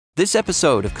This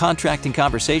episode of Contracting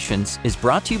Conversations is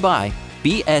brought to you by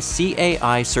BSCAI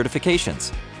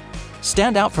Certifications.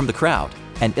 Stand out from the crowd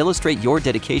and illustrate your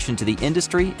dedication to the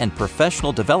industry and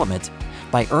professional development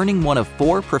by earning one of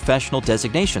 4 professional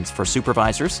designations for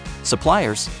supervisors,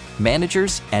 suppliers,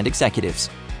 managers, and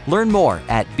executives. Learn more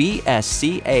at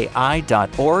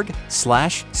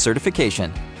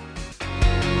bscai.org/certification.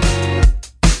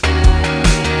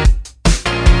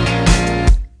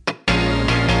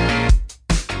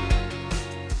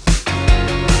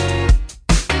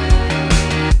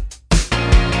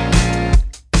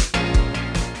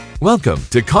 Welcome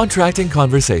to Contracting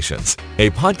Conversations, a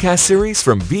podcast series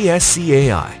from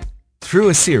BSCAI. Through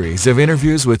a series of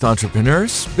interviews with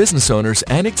entrepreneurs, business owners,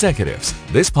 and executives,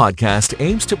 this podcast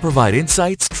aims to provide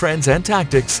insights, trends, and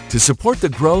tactics to support the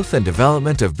growth and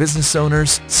development of business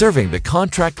owners serving the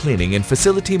contract cleaning and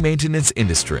facility maintenance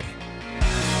industry.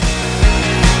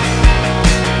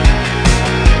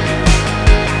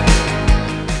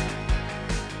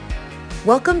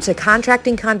 Welcome to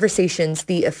Contracting Conversations,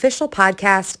 the official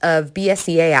podcast of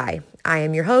BSCAI. I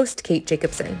am your host, Kate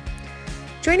Jacobson.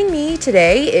 Joining me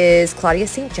today is Claudia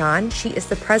St. John. She is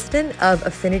the president of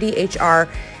Affinity HR,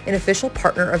 an official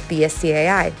partner of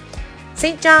BSCAI.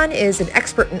 St. John is an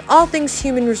expert in all things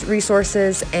human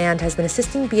resources and has been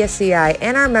assisting BSCAI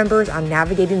and our members on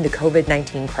navigating the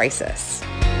COVID-19 crisis.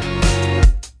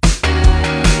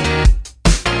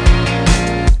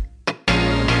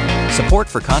 Support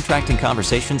for Contracting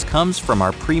Conversations comes from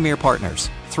our premier partners,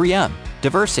 3M,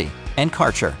 Diversey, and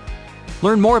Karcher.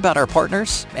 Learn more about our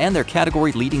partners and their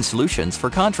category-leading solutions for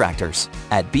contractors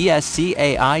at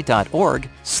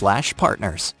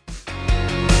bscai.org/partners.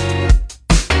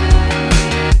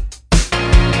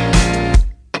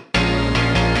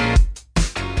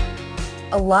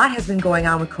 A lot has been going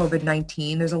on with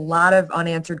COVID-19. There's a lot of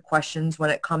unanswered questions when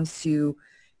it comes to,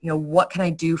 what can I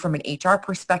do from an HR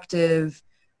perspective,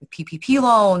 with PPP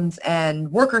loans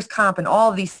and workers' comp and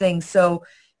all of these things. So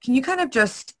can you kind of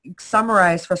just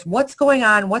summarize for us what's going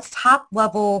on, what's top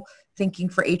level thinking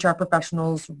for HR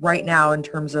professionals right now in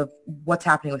terms of what's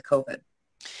happening with COVID?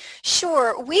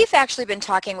 Sure. We've actually been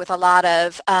talking with a lot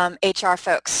of HR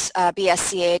folks,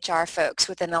 BSC HR folks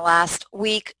within the last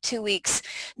week, 2 weeks,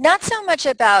 not so much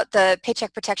about the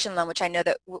Paycheck Protection Loan, which I know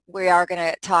that we are going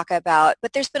to talk about,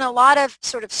 but there's been a lot of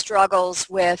sort of struggles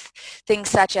with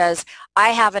things such as I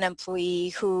have an employee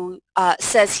who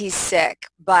says he's sick,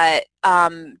 but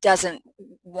doesn't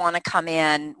want to come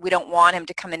in. We don't want him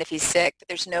to come in if he's sick, but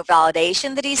there's no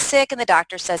validation that he's sick, and the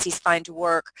doctor says he's fine to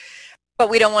work, but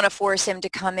we don't want to force him to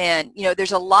come in.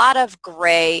 There's a lot of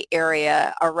gray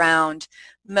area around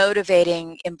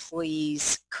motivating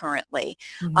employees currently.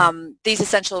 Mm-hmm. These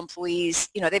essential employees,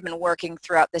 they've been working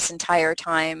throughout this entire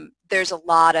time. There's a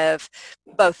lot of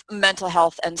both mental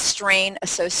health and strain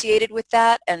associated with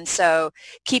that. And so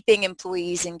keeping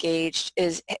employees engaged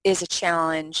is a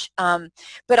challenge.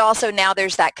 But also now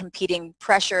there's that competing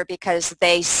pressure because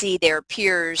they see their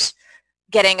peers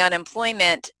getting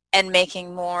unemployment and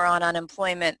making more on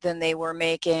unemployment than they were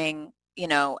making,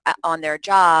 on their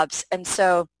jobs. And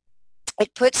so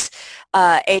it puts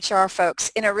HR folks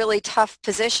in a really tough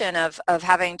position of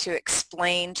having to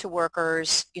explain to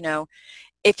workers,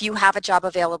 if you have a job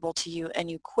available to you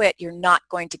and you quit, you're not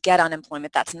going to get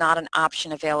unemployment. That's not an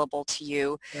option available to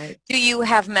you. Right. Do you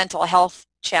have mental health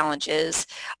challenges?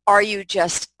 Are you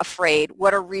just afraid?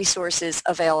 What are resources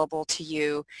available to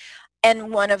you?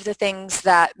 And one of the things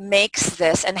that makes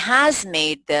this and has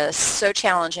made this so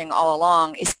challenging all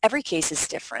along is every case is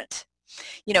different.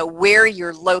 Where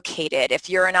you're located, if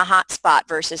you're in a hot spot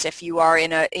versus if you are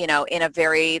in a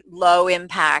very low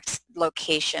impact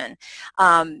location,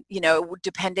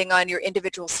 depending on your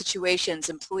individual situations,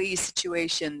 employee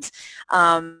situations,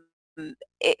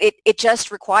 it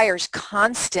just requires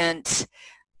constant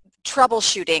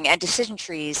troubleshooting and decision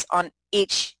trees on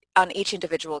each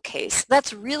individual case.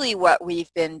 That's really what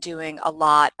we've been doing a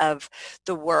lot of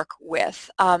the work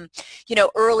with.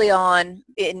 Early on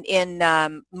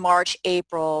in March,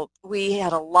 April, we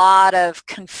had a lot of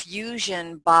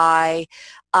confusion by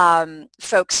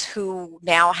folks who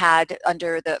now had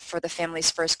for the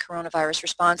Families First Coronavirus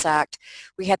Response Act,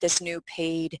 we had this new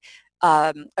paid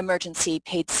emergency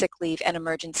paid sick leave and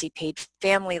emergency paid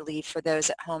family leave for those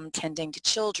at home tending to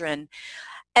children.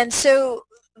 And so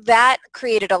that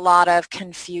created a lot of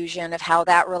confusion of how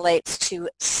that relates to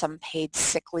some paid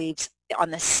sick leaves on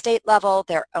the state level,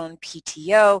 their own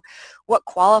PTO, what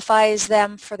qualifies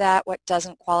them for that, what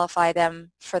doesn't qualify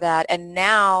them for that. And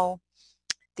now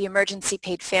the emergency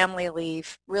paid family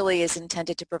leave really is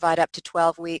intended to provide up to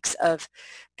 12 weeks of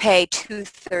pay,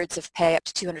 2/3 of pay, up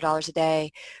to $200 a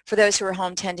day for those who are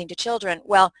home tending to children.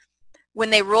 Well, when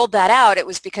they rolled that out, it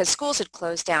was because schools had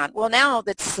closed down. Well, now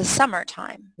it's the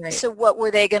summertime. Right. So what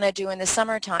were they going to do in the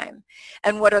summertime?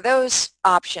 And what are those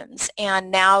options?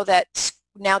 And now that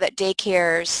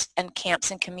daycares and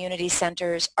camps and community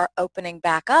centers are opening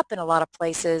back up in a lot of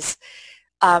places,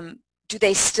 do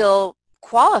they still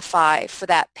qualify for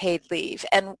that paid leave?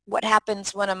 And what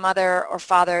happens when a mother or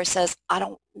father says, I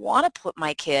don't want to put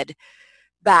my kid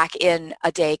back in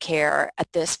a daycare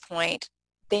at this point?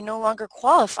 They no longer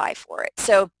qualify for it.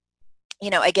 So,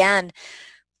 again,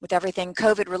 with everything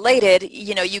COVID related,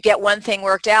 you get one thing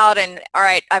worked out and all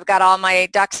right, I've got all my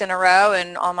ducks in a row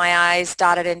and all my I's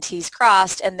dotted and T's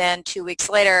crossed. And then 2 weeks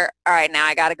later, all right, now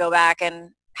I got to go back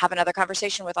and have another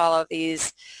conversation with all of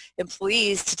these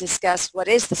employees to discuss what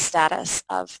is the status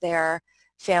of their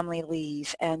family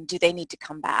leave and do they need to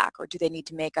come back or do they need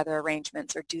to make other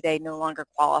arrangements or do they no longer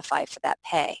qualify for that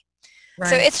pay? Right.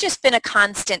 So it's just been a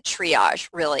constant triage,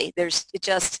 really.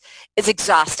 It's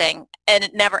exhausting and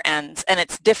it never ends and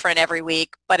it's different every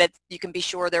week, but you can be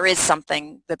sure there is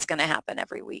something that's going to happen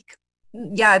every week.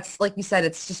 Yeah, it's like you said,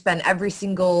 it's just been every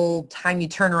single time you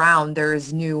turn around,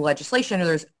 there's new legislation or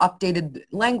there's updated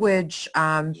language.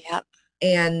 Yep.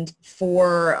 And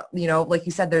for, like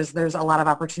you said, there's a lot of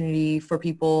opportunity for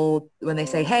people when they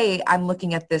say, hey, I'm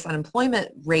looking at this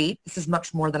unemployment rate. This is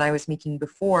much more than I was making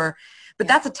before. But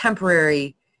that's a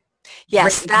temporary.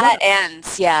 Yes, that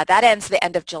ends. Yeah, that ends the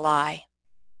end of July.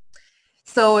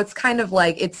 So it's kind of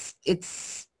like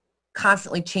it's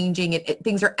constantly changing.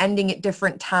 Things are ending at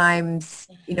different times.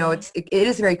 Mm-hmm. It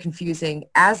is very confusing.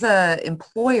 As a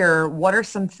employer, what are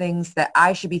some things that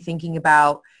I should be thinking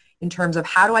about in terms of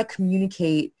how do I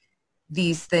communicate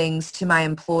these things to my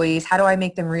employees? How do I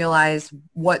make them realize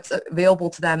what's available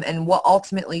to them and what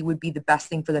ultimately would be the best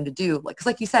thing for them to do? Because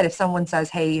like you said, if someone says,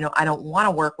 hey, I don't want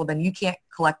to work, well, then you can't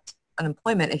collect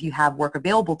unemployment if you have work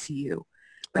available to you.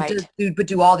 But, right.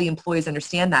 do all the employees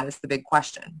understand that is the big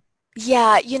question.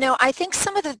 Yeah, I think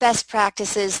some of the best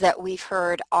practices that we've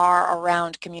heard are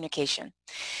around communication.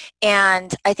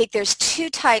 And I think there's two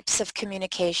types of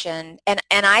communication, and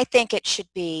I think it should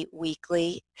be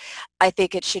weekly. I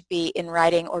think it should be in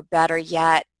writing or better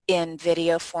yet in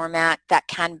video format that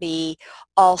can be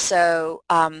also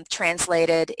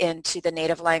translated into the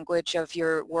native language of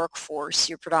your workforce,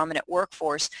 your predominant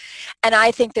workforce. And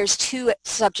I think there's two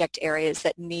subject areas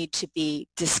that need to be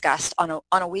discussed on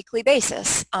a weekly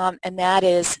basis. And that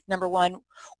is, number one,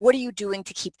 what are you doing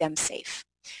to keep them safe?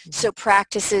 Mm-hmm. So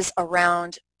practices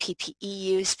around PPE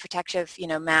use, protective,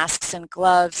 masks and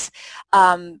gloves,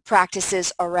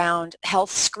 practices around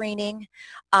health screening.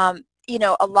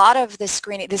 A lot of the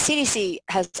screening, the CDC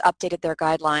has updated their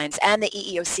guidelines and the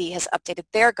EEOC has updated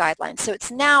their guidelines. So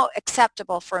it's now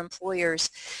acceptable for employers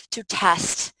to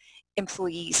test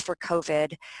employees for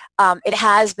COVID. It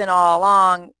has been all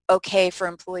along okay for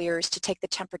employers to take the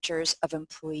temperatures of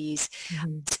employees.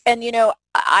 Mm-hmm. And,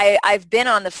 I've been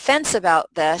on the fence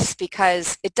about this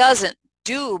because it doesn't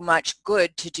do much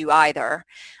good to do either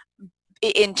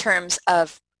in terms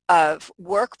of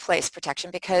workplace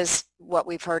protection, because what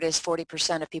we've heard is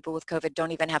 40% of people with COVID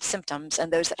don't even have symptoms,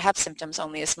 and those that have symptoms,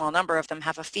 only a small number of them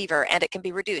have a fever, and it can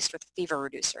be reduced with a fever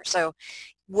reducer. So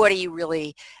what are you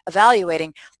really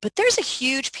evaluating? But there's a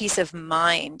huge peace of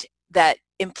mind that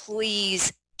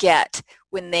employees get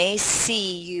when they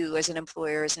see you as an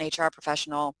employer, as an HR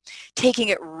professional, taking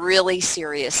it really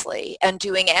seriously and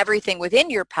doing everything within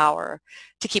your power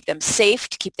to keep them safe,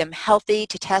 to keep them healthy,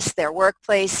 to test their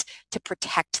workplace, to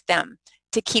protect them,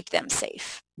 to keep them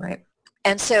safe. Right.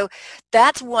 And so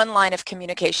that's one line of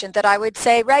communication that I would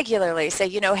say regularly. Say,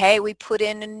 hey, we put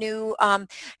in a new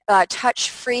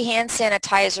touch-free hand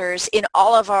sanitizers in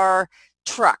all of our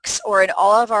trucks or in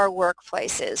all of our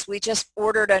workplaces. We just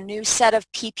ordered a new set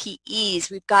of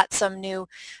PPEs. We've got some new,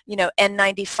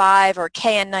 N95 or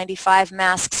KN95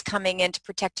 masks coming in to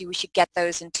protect you. We should get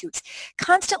those in 2 weeks.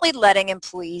 Constantly letting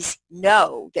employees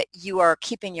know that you are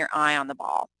keeping your eye on the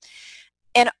ball.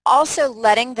 And also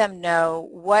letting them know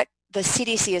what the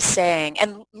CDC is saying.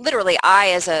 And literally, I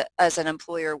as an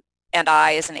employer and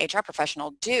I as an HR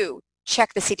professional do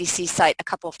check the CDC site a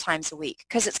couple of times a week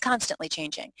because it's constantly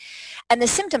changing. And the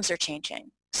symptoms are changing.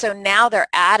 So now they're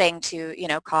adding to,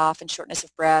 cough and shortness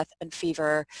of breath and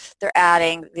fever. They're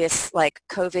adding this like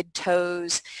COVID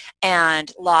toes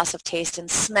and loss of taste and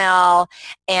smell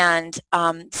and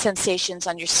sensations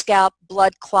on your scalp,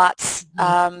 blood clots,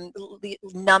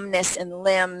 numbness in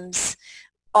limbs,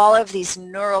 all of these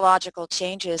neurological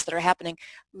changes that are happening.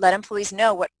 Let employees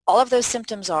know what all of those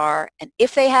symptoms are, and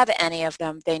if they have any of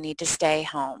them, they need to stay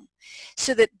home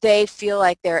so that they feel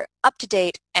like they're up to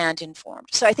date and informed.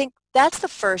 So I think that's the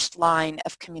first line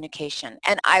of communication,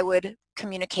 and I would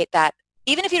communicate that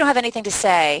even if you don't have anything to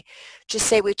say, just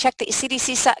say, we've checked the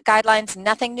CDC guidelines,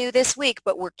 nothing new this week,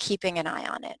 but we're keeping an eye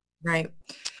on it. Right.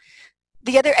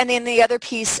 The other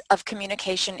piece of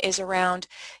communication is around,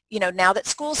 now that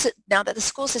the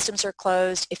school systems are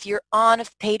closed, if you're on a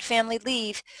paid family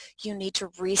leave, you need to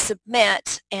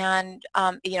resubmit. And,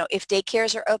 if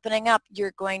daycares are opening up,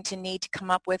 you're going to need to come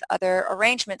up with other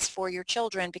arrangements for your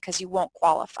children because you won't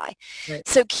qualify. Right.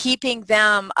 So keeping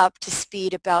them up to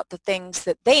speed about the things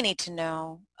that they need to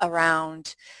know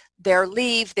around their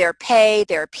leave, their pay,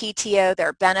 their PTO,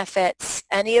 their benefits,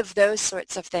 any of those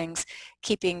sorts of things,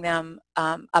 keeping them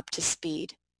up to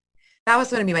speed. That was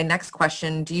going to be my next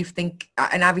question. Do you think,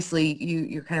 and obviously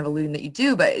you're kind of alluding that you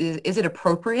do, but is it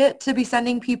appropriate to be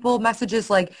sending people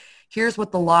messages like, here's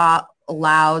what the law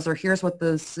allows, or here's what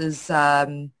this is,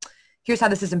 here's how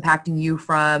this is impacting you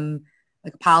from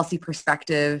like a policy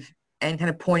perspective, and kind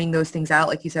of pointing those things out,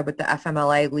 like you said, with the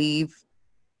FMLA leave?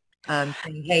 Saying,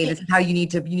 hey, this is how you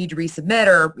need to resubmit,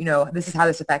 or, this is how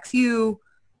this affects you.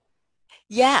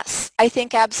 Yes, I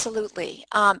think absolutely.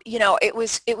 It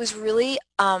was really,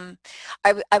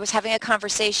 I was having a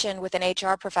conversation with an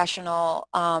HR professional,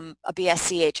 a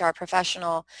BSc HR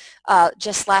professional,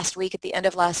 just last week, at the end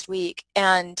of last week.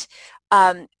 And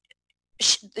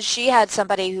she had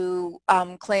somebody who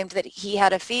claimed that he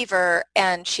had a fever,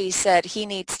 and she said he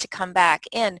needs to come back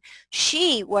in.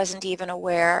 She wasn't even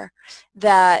aware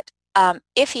that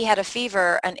if he had a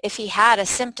fever and if he had a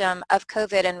symptom of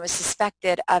COVID and was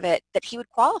suspected of it, that he would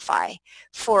qualify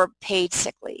for paid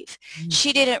sick leave.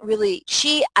 Mm-hmm.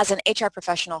 She as an HR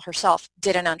professional herself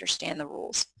didn't understand the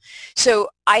rules. So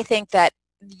I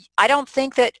don't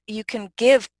think that you can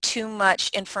give too much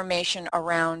information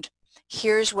around,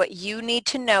 here's what you need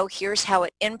to know, here's how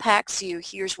it impacts you,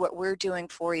 here's what we're doing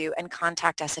for you, and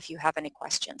contact us if you have any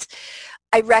questions.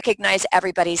 I recognize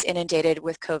everybody's inundated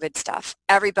with COVID stuff.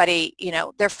 Everybody,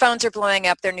 their phones are blowing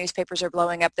up, their newspapers are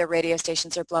blowing up, their radio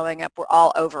stations are blowing up. We're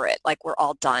all over it, like we're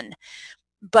all done.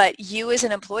 But you as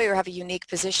an employer have a unique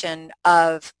position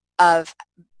of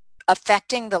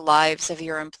affecting the lives of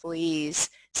your employees.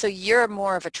 So you're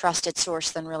more of a trusted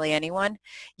source than really anyone.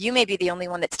 You may be the only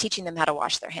one that's teaching them how to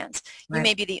wash their hands. Right. You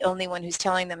may be the only one who's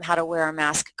telling them how to wear a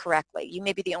mask correctly. You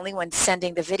may be the only one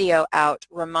sending the video out,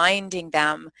 reminding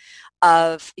them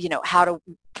of, how to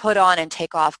put on and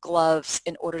take off gloves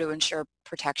in order to ensure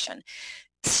protection.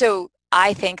 So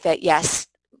I think that, yes,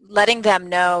 letting them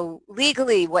know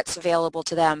legally what's available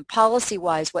to them,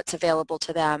 policy-wise what's available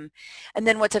to them, and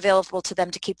then what's available to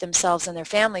them to keep themselves and their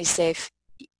families safe.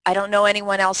 I don't know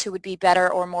anyone else who would be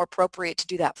better or more appropriate to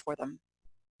do that for them.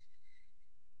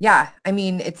 Yeah, I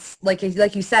mean, it's like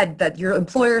you said, that your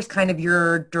employer is kind of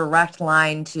your direct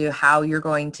line to how you're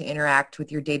going to interact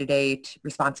with your day-to-day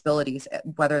responsibilities,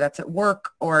 whether that's at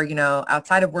work or,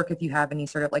 outside of work, if you have any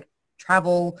sort of like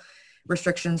travel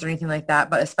restrictions or anything like that.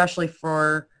 But especially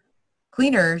for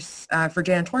cleaners, for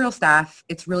janitorial staff,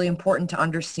 it's really important to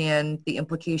understand the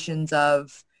implications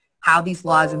of how these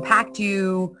laws impact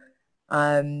you,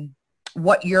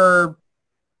 what your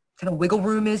kind of wiggle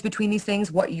room is between these things,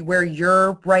 where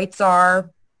your rights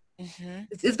are. Mm-hmm.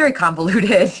 It's very convoluted,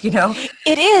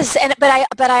 It is,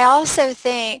 but I also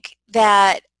think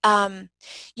that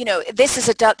this is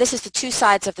the two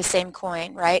sides of the same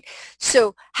coin, right?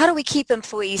 So how do we keep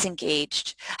employees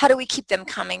engaged? How do we keep them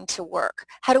coming to work?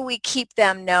 How do we keep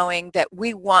them knowing that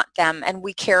we want them and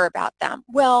we care about them?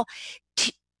 Well,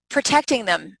 protecting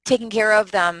them, taking care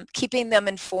of them, keeping them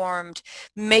informed,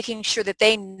 making sure that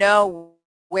they know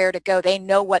where to go, they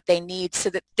know what they need, so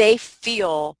that they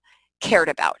feel cared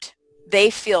about, they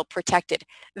feel protected.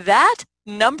 That,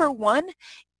 number one,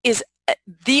 is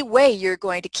the way you're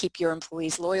going to keep your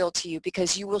employees loyal to you,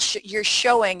 because you're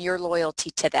showing your loyalty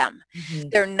to them. Mm-hmm.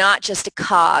 They're not just a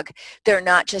cog. They're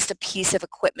not just a piece of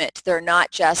equipment. They're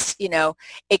not just,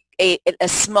 a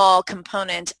small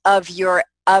component of your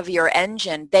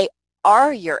engine. They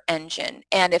are your engine.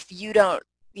 And if you don't,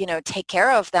 take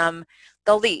care of them,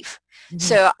 they'll leave. Mm-hmm.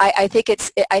 So I think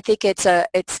it's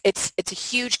a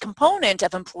huge component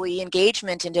of employee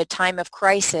engagement in a time of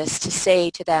crisis to say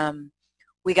to them,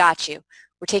 we got you.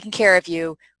 We're taking care of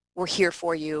you. We're here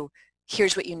for you.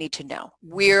 Here's what you need to know.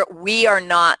 We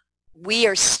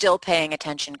are still paying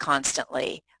attention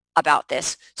constantly about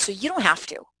this, so you don't have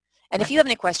to. And if you have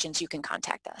any questions, you can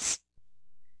contact us.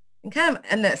 And kind of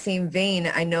in that same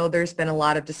vein, I know there's been a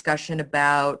lot of discussion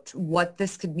about what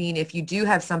this could mean if you do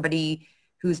have somebody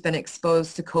who's been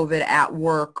exposed to COVID at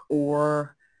work,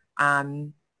 or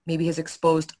maybe has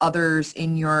exposed others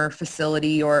in your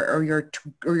facility or your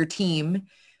team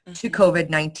mm-hmm. to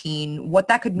COVID-19, what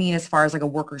that could mean as far as like a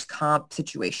workers' comp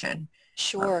situation.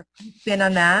 Sure. Been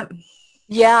on that?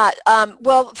 Yeah,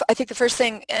 well, I think the first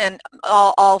thing, and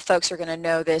all folks are going to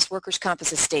know this, workers' comp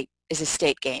is a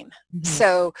state game. Mm-hmm.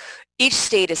 So each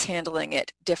state is handling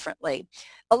it differently.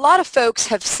 A lot of folks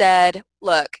have said,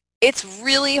 look, it's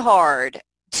really hard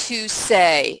to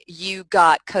say you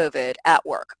got COVID at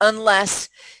work unless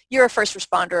you're a first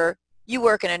responder, you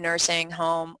work in a nursing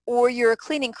home, or you're a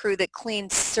cleaning crew that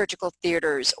cleans surgical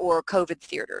theaters or COVID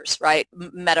theaters, right?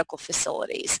 Medical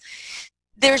facilities.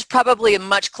 There's probably a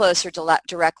much closer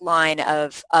direct line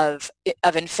of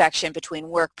infection between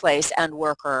workplace and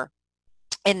worker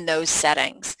in those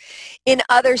settings. In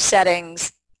other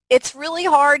settings, it's really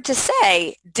hard to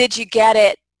say, did you get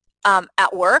it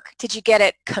at work? Did you get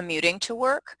it commuting to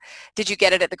work? Did you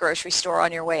get it at the grocery store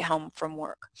on your way home from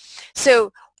work?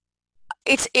 So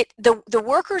the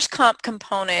workers' comp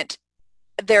component,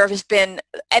 there has been,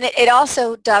 and it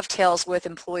also dovetails with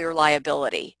employer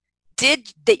liability.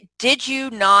 Did you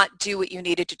not do what you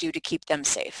needed to do to keep them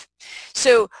safe?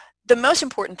 So the most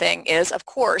important thing is, of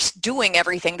course, doing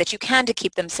everything that you can to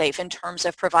keep them safe in terms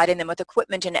of providing them with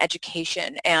equipment and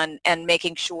education and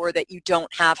making sure that you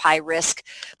don't have high-risk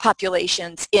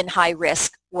populations in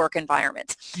high-risk work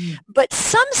environments. Mm. But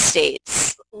some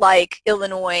states, like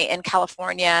Illinois and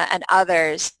California and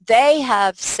others, they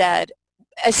have said,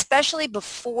 especially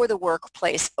before the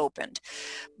workplace opened,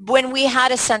 when we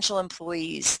had essential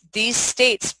employees, these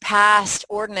states passed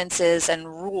ordinances and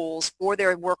rules for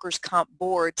their workers' comp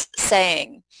boards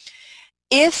saying,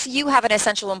 if you have an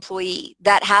essential employee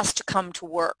that has to come to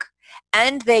work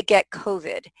and they get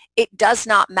COVID, it does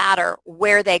not matter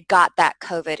where they got that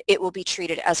COVID. It will be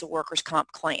treated as a workers'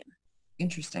 comp claim.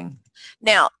 Interesting.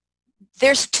 Now,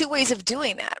 there's two ways of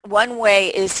doing that. One way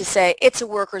is to say it's a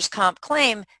workers' comp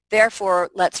claim, therefore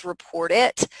let's report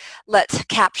it. Let's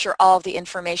capture all of the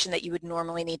information that you would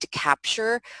normally need to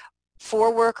capture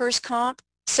for workers' comp.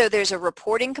 So there's a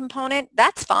reporting component,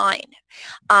 that's fine.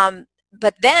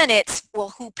 But then it's,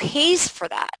 well, who pays for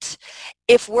that?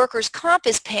 If workers' comp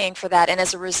is paying for that and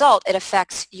as a result it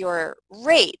affects your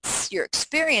rates, your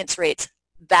experience rates,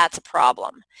 that's a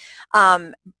problem.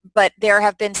 But there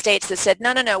have been states that said,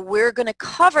 no, we're going to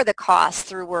cover the costs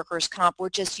through workers' comp. We're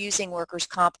just using workers'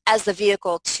 comp as the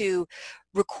vehicle to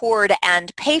record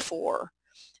and pay for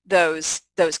those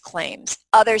claims.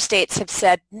 Other states have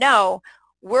said, no,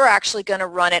 we're actually going to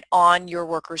run it on your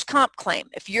workers' comp claim.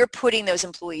 If you're putting those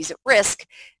employees at risk,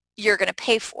 you're going to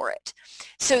pay for it.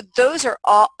 So those are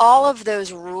all of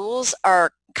those rules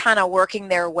are kind of working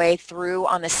their way through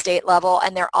on the state level,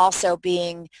 and they're also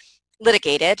being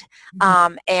litigated.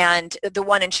 And the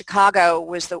one in Chicago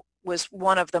was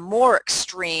one of the more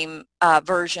extreme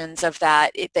versions of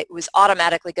that. It was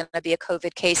automatically going to be a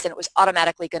COVID case, and it was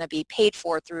automatically going to be paid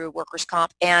for through workers'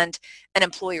 comp and an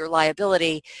employer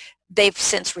liability. They've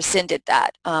since rescinded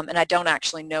that, and I don't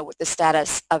actually know what the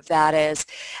status of that is.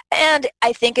 And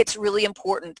I think it's really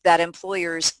important that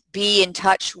employers be in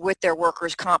touch with their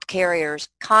workers' comp carriers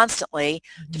constantly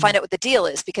to find out what the deal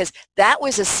is, because that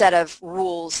was a set of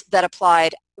rules that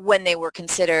applied when they were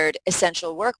considered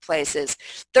essential workplaces.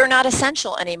 They're not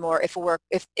essential anymore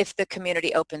if the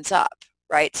community opens up,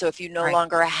 right? So if you no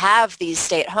longer have these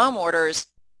stay-at-home orders,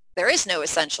 there is no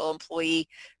essential employee.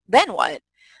 Then what?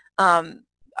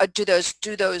 Do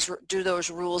those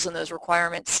rules and those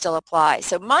requirements still apply?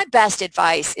 So my best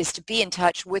advice is to be in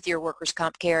touch with your workers'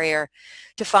 comp carrier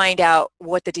to find out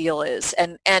what the deal is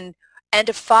and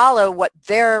to follow what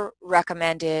their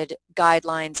recommended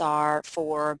guidelines are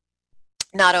for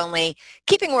not only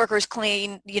keeping workers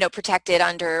clean, protected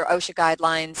under OSHA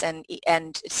guidelines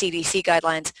and CDC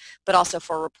guidelines, but also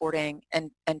for reporting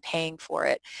and paying for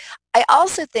it. I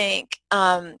also think,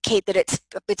 Kate, that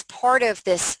it's part of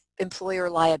this employer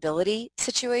liability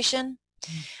situation.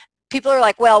 People are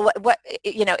like, well, what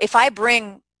if I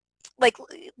bring, like,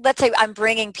 let's say I'm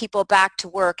bringing people back to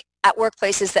work at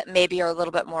workplaces that maybe are a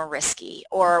little bit more risky,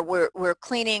 or we're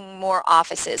cleaning more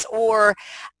offices, or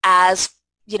as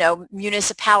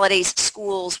municipalities,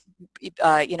 schools,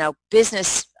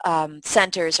 business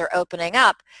centers are opening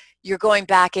up, you're going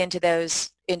back into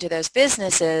those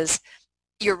businesses,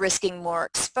 you're risking more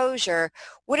exposure.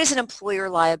 What is an employer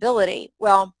liability?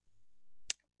 Well,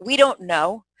 we don't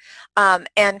know,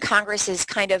 and Congress is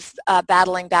kind of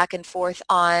battling back and forth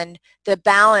on the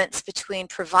balance between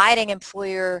providing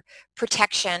employer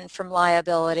protection from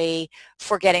liability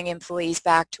for getting employees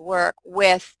back to work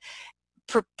with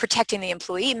protecting the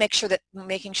employee,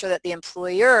 making sure that the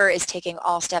employer is taking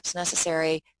all steps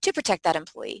necessary to protect that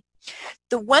employee.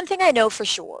 The one thing I know for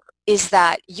sure is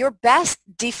that your best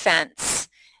defense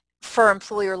for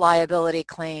employer liability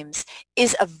claims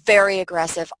is a very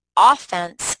aggressive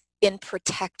offense in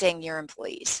protecting your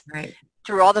employees. Right.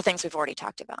 through all the things we've already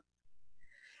talked about.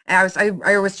 And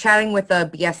I was chatting with a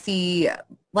BSC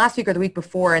last week or the week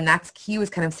before, and he was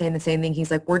kind of saying the same thing.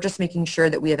 He's like, we're just making sure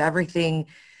that we have everything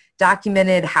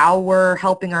documented, how we're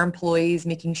helping our employees,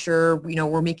 making sure,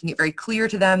 we're making it very clear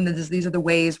to them that these are the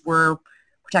ways we're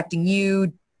protecting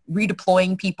you,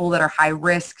 redeploying people that are high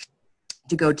risk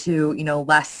to go to,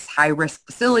 less high risk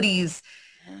facilities.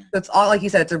 So it's all, like you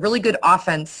said, it's a really good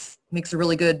offense, makes a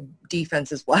really good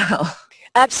defense as well.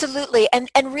 Absolutely. And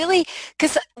really,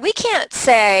 because we can't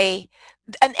say,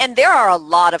 and there are a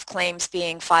lot of claims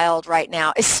being filed right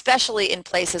now, especially in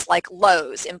places like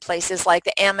Lowe's, in places like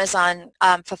the Amazon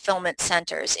fulfillment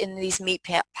centers, in these meat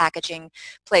packaging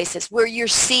places where you're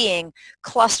seeing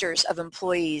clusters of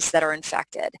employees that are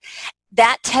infected.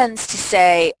 That tends to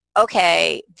say,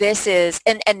 okay, this is,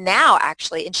 and now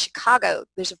actually in Chicago,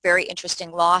 there's a very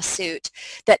interesting lawsuit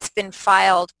that's been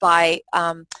filed by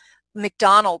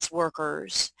McDonald's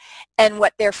workers, and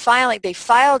what they're filing, they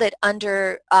filed it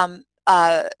under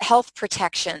health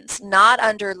protections, not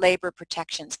under labor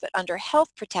protections, but under health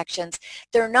protections.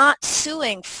 They're not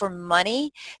suing for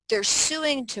money. They're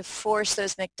suing to force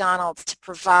those McDonald's to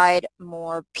provide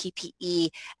more PPE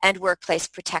and workplace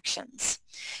protections.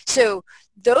 So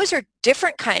those are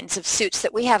different kinds of suits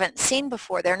that we haven't seen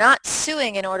before. They're not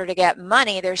suing in order to get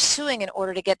money. They're suing in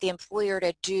order to get the employer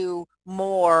to do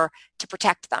more to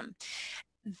protect them.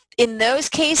 In those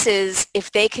cases,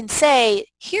 if they can say,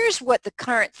 here's what the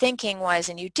current thinking was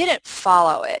and you didn't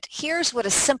follow it, here's what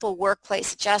a simple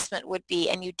workplace adjustment would be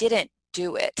and you didn't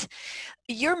do it,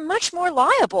 you're much more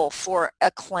liable for a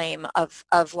claim of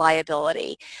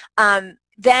liability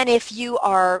than if you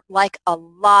are like a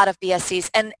lot of BSCs.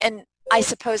 And I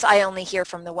suppose I only hear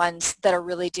from the ones that are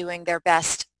really doing their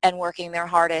best and working their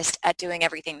hardest at doing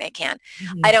everything they can.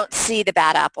 Mm-hmm. I don't see the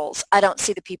bad apples. I don't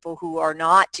see the people who are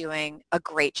not doing a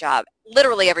great job.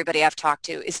 Literally everybody I've talked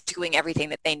to is doing everything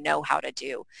that they know how to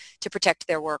do to protect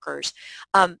their workers.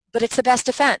 But it's the best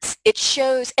defense. It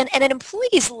shows, and an employee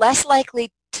is less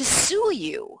likely to sue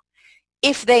you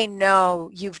if they know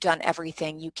you've done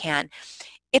everything you can.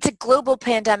 It's a global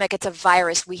pandemic. It's a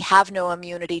virus. We have no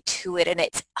immunity to it, and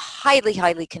it's highly,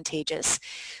 highly contagious.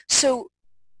 So,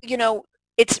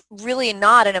 it's really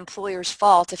not an employer's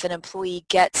fault if an employee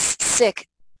gets sick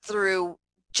through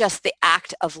just the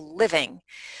act of living.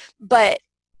 But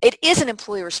it is an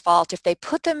employer's fault if they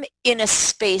put them in a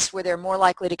space where they're more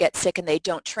likely to get sick and they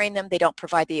don't train them, they don't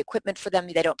provide the equipment for them,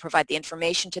 they don't provide the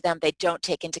information to them, they don't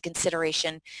take into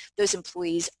consideration those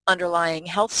employees' underlying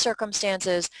health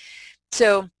circumstances.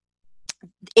 So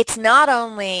it's not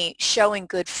only showing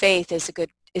good faith is a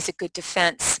good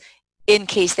defense in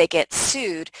case they get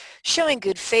sued. Showing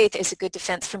good faith is a good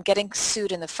defense from getting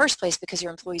sued in the first place because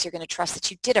your employees are going to trust that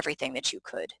you did everything that you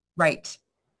could. Right.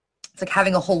 It's like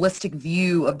having a holistic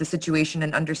view of the situation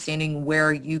and understanding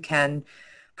where you can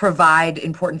provide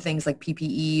important things like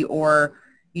PPE or,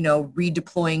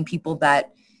 redeploying people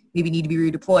that maybe need to be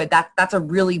redeployed. That's a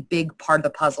really big part of the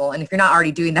puzzle. And if you're not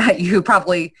already doing that, you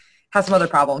probably have some other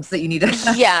problems that you need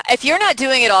to. Yeah, if you're not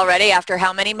doing it already after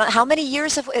how many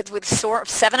years with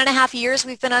 7.5 years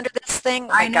we've been under this thing.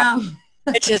 I know.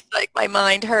 It's just like my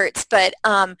mind hurts. But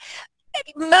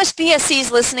most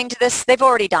BSCs listening to this, they've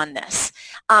already done this.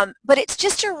 But it's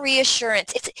just a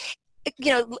reassurance. It's,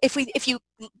 if you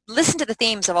listen to the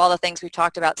themes of all the things we've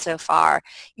talked about so far,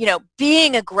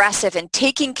 being aggressive and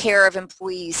taking care of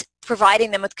employees, providing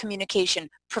them with communication,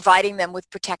 providing them with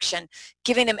protection,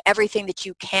 giving them everything that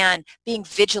you can, being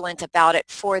vigilant about it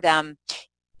for them,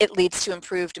 it leads to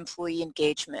improved employee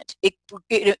engagement. It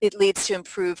leads to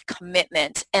improved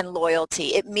commitment and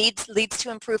loyalty. It leads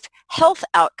to improved health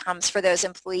outcomes for those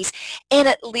employees, and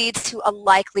it leads to a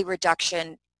likely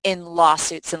reduction in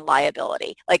lawsuits and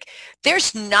liability. Like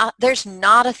there's not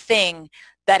a thing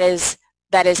that is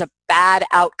a bad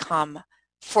outcome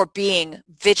for being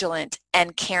vigilant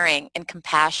and caring and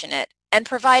compassionate and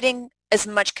providing as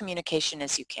much communication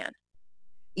as you can.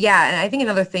 Yeah, and I think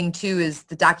another thing too is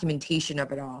the documentation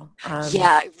of it all.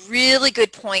 Yeah, really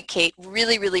good point, Kate.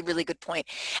 Really, really, really good point.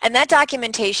 And that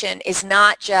documentation is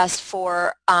not just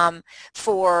for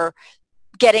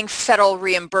getting federal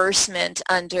reimbursement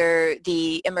under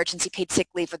the emergency paid sick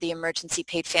leave or the emergency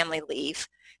paid family leave.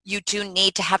 You do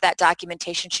need to have that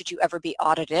documentation should you ever be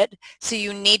audited. So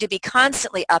you need to be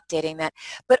constantly updating that.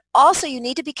 But also you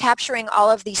need to be capturing all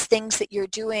of these things that you're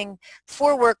doing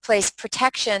for workplace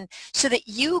protection so that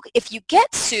if you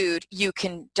get sued, you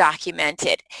can document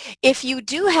it. If you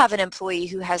do have an employee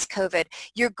who has COVID,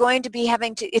 you're going to be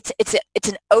having to, it's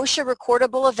an OSHA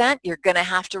recordable event. You're going to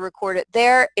have to record it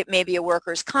there. It may be a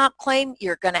workers' comp claim.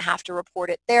 You're going to have to report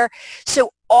it there.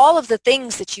 So all of the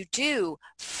things that you do,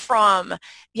 from,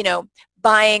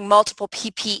 buying multiple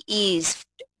PPEs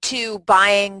to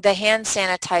buying the hand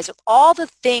sanitizer, all the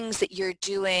things that you're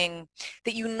doing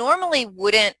that you normally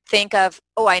wouldn't think of,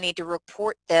 oh, I need to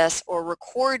report this or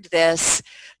record this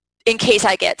in case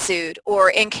I get sued or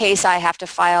in case I have to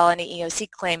file an EEOC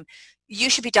claim. You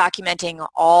should be documenting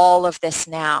all of this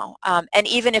now. And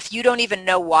even if you don't even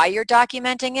know why you're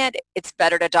documenting it, it's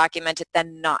better to document it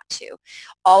than not to.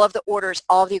 All of the orders,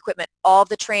 all of the equipment, all of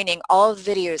the training, all of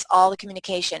the videos, all the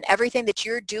communication, everything that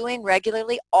you're doing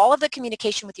regularly, all of the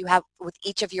communication you have with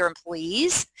each of your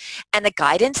employees and the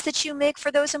guidance that you make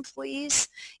for those employees,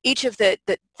 each of the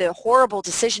horrible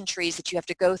decision trees that you have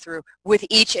to go through with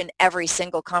each and every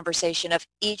single conversation of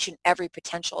each and every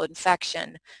potential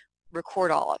infection,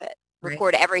 record all of it.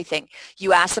 Record everything.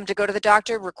 You ask them to go to the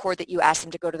doctor, record that you asked them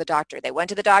to go to the doctor. They went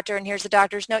to the doctor and here's the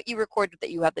doctor's note. You recorded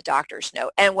that you have the doctor's note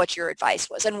and what your advice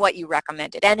was and what you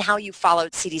recommended and how you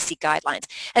followed CDC guidelines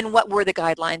and what were the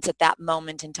guidelines at that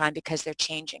moment in time, because they're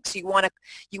changing. So you want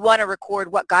to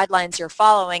record what guidelines you're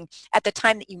following at the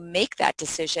time that you make that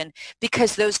decision,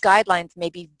 because those guidelines may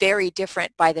be very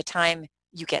different by the time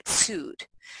you get sued.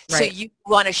 Right. So you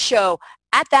want to show,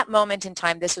 at that moment in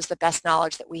time, this was the best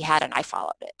knowledge that we had, and I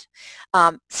followed it.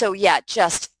 So yeah,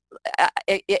 just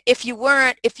if you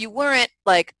weren't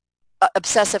like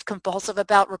obsessive compulsive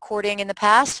about recording in the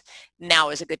past, now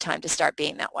is a good time to start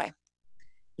being that way.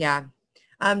 Yeah.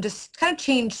 Just kind of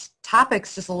change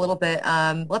topics just a little bit.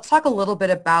 Let's talk a little bit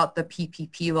about the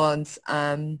PPP loans.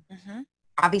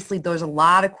 Obviously, there's a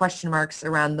lot of question marks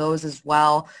around those as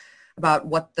well, about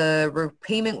what the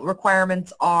repayment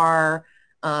requirements are,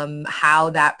 how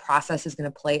that process is going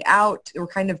to play out. We're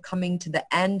kind of coming to the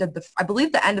end of I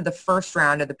believe the end of the first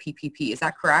round of the PPP. Is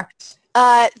that correct?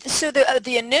 So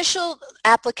the initial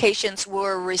applications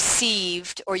were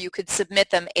received, or you could submit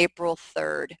them April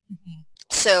 3rd.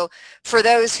 So for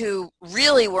those who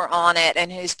really were on it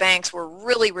and whose banks were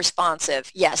really responsive,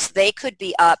 yes, they could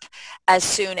be up as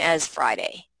soon as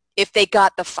Friday if they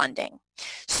got the funding.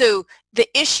 So the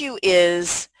issue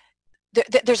is,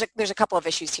 there's a couple of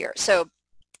issues here. So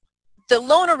the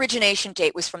loan origination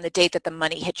date was from the date that the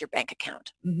money hit your bank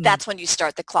account. That's when you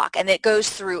start the clock, and it goes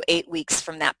through 8 weeks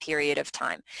from that period of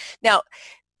time. Now,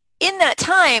 in that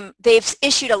time, they've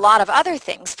issued a lot of other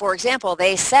things. For example,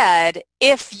 they said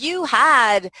if you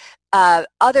had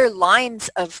other lines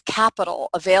of capital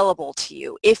available to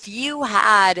you, if you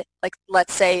had, like,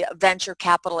 let's say, a venture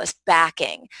capitalist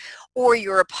backing, or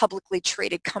you're a publicly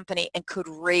traded company and could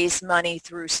raise money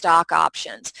through stock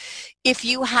options, if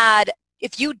you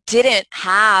didn't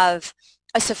have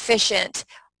a sufficient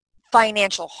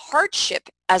financial hardship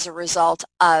as a result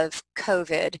of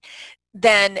COVID,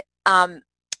 then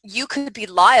you could be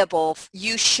liable.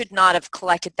 You should not have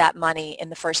collected that money in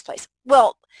the first place.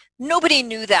 Well, nobody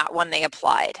knew that when they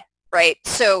applied, right?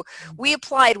 So we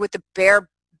applied with the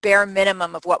bare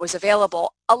minimum of what was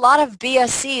available. A lot of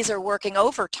BSCs are working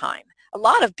overtime. A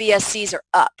lot of BSCs are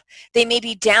up. They may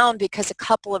be down because a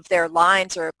couple of their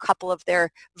lines or a couple of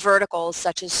their verticals,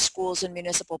 such as schools and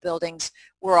municipal buildings,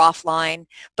 were offline.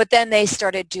 But then they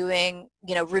started doing,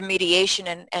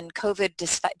 remediation and COVID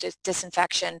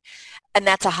disinfection, and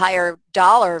that's a higher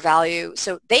dollar value.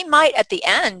 So they might, at the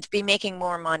end, be making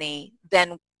more money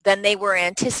than they were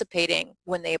anticipating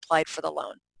when they applied for the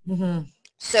loan.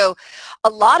 So a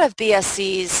lot of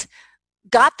BSCs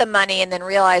got the money and then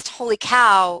realized, holy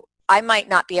cow, I might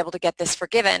not be able to get this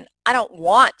forgiven. I don't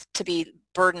want to be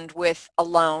burdened with a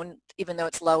loan, even though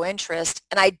it's low interest,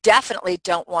 and I definitely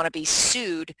don't want to be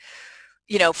sued,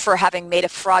 for having made a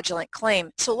fraudulent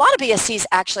claim. So a lot of BSCs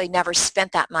actually never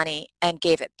spent that money and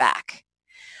gave it back.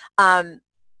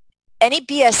 Any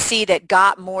BSC that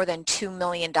got more than $2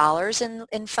 million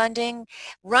in funding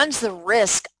runs the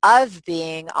risk of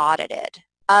being audited,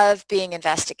 of being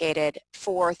investigated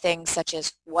for things such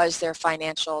as, was there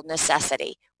financial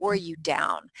necessity? Were you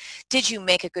down? Did you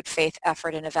make a good faith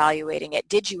effort in evaluating it?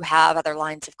 Did you have other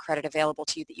lines of credit available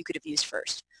to you that you could have used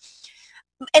first?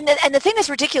 And the thing that's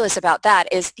ridiculous about that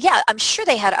is, yeah, I'm sure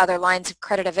they had other lines of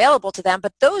credit available to them,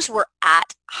 but those were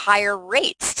at higher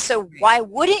rates. So why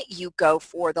wouldn't you go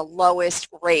for the lowest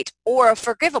rate or a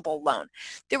forgivable loan?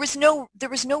 There was no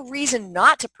reason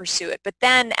not to pursue it. But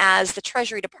then as the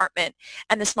Treasury Department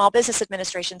and the Small Business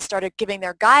Administration started giving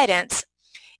their guidance,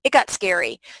 it got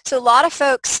scary. So a lot of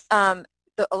folks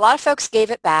gave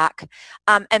it back,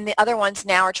 and the other ones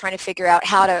now are trying to figure out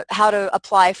how to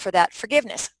apply for that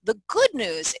forgiveness. The good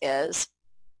news is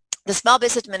the Small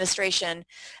Business Administration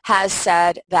has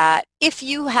said that if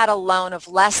you had a loan of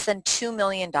less than $2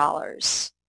 million,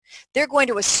 they're going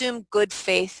to assume good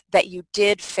faith that you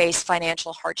did face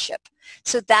financial hardship.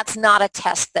 So that's not a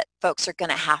test that folks are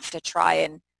going to have to try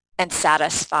and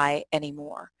satisfy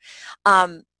anymore.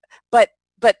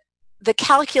 But the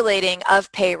calculating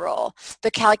of payroll,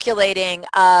 the calculating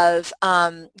of,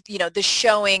 the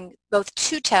showing both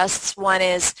two tests. One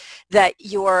is that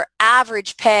your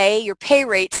average pay, your pay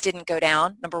rates didn't go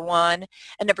down, number one,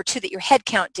 and number two, that your head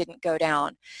count didn't go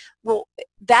down. Well,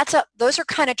 those are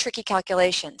kind of tricky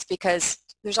calculations because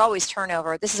there's always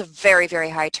turnover. This is a very, very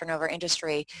high turnover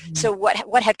industry. Mm-hmm. So what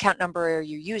headcount number are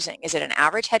you using? Is it an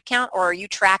average headcount, or are you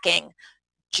tracking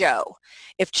Joe?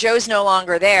 If Joe's no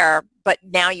longer there, but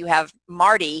now you have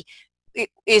Marty,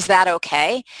 is that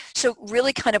okay? So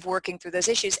really kind of working through those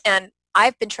issues. And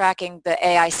I've been tracking the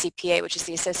AICPA, which is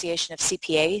the Association of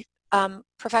CPA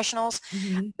professionals.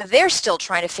 Mm-hmm. They're still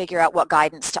trying to figure out what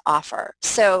guidance to offer.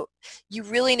 So you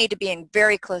really need to be in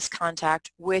very close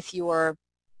contact with your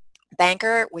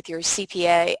banker, with your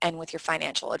CPA, and with your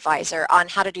financial advisor on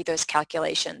how to do those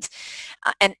calculations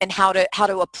and how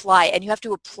to apply. And you have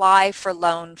to apply for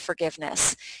loan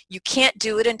forgiveness. You can't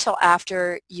do it until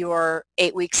after your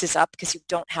 8 weeks is up because you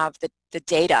don't have the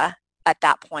data at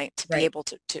that point to be able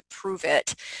to prove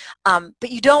it. But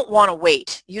you don't want to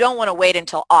wait. You don't want to wait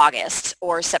until August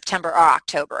or September or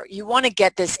October. You want to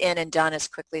get this in and done as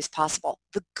quickly as possible.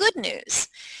 The good news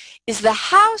is the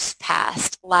House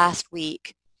passed last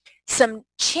week some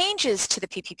changes to the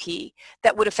PPP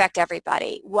that would affect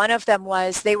everybody. One of them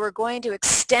was they were going to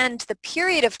extend the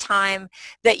period of time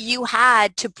that you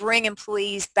had to bring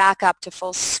employees back up to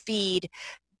full speed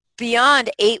beyond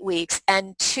 8 weeks,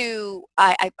 and to,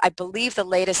 I believe the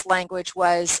latest language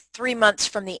was 3 months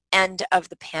from the end of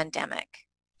the pandemic.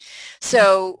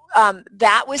 So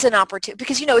that was an opportunity,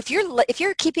 because if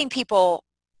you're keeping people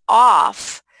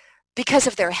off because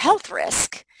of their health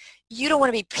risk, you don't want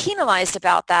to be penalized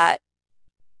about that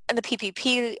in the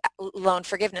PPP loan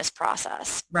forgiveness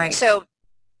process. Right. So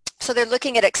they're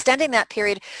looking at extending that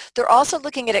period. They're also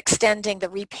looking at extending the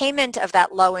repayment of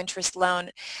that low interest loan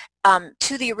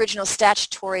to the original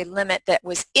statutory limit that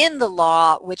was in the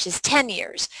law, which is 10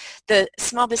 years. The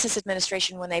Small Business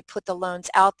Administration, when they put the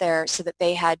loans out there, so that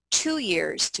they had 2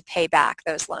 years to pay back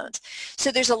those loans.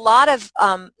 So there's a lot of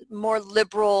more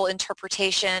liberal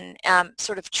interpretation,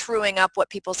 sort of truing up what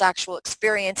people's actual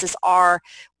experiences are.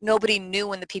 Nobody knew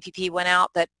when the PPP went out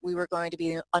that we were going to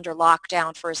be under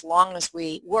lockdown for as long as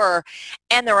we were.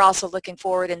 And they're also looking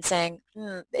forward and saying,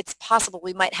 it's possible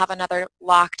we might have another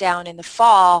lockdown in the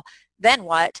fall. Then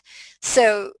what?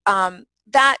 So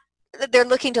that they're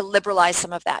looking to liberalize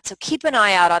some of that. So keep an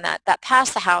eye out on that. That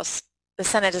passed the House. The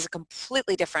Senate is a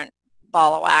completely different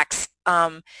ball of wax.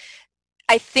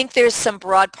 I think there's some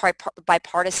broad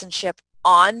bipartisanship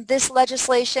on this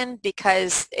legislation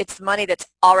because it's money that's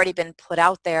already been put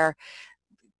out there.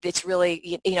 It's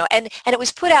really, and it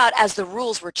was put out as the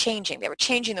rules were changing. They were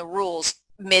changing the rules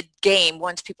mid-game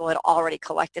once people had already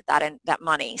collected that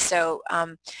money. So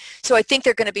I think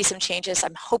there are going to be some changes.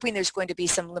 I'm hoping there's going to be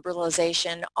some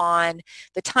liberalization on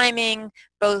the timing,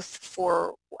 both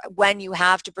for when you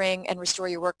have to bring and restore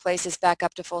your workplaces back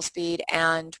up to full speed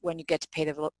and when you get to pay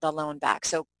the loan back.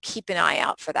 So keep an eye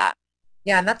out for that.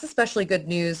 Yeah, and that's especially good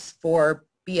news for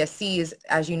BSCs,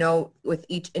 as you know, with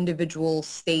each individual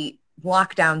state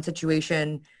lockdown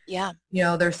situation. Yeah.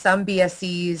 There's some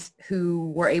BSCs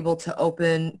who were able to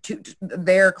open to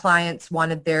their clients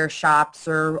wanted their shops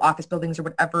or office buildings or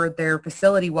whatever their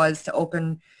facility was to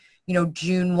open,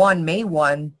 June 1, May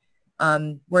 1,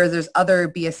 whereas there's other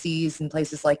BSCs in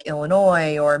places like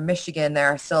Illinois or Michigan that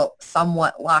are still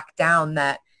somewhat locked down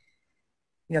that,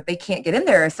 they can't get in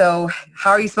there. So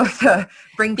how are you supposed to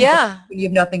bring people when you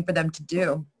have nothing for them to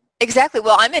do? Exactly.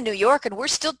 Well, I'm in New York and we're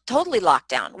still totally locked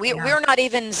down. We're not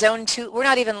even zone 2. We're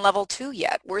not even level 2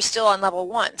 yet. We're still on level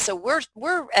 1. So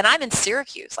and I'm in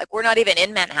Syracuse. Like, we're not even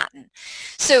in Manhattan.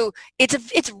 So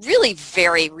it's really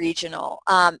very regional.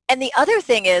 And the other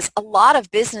thing is, a lot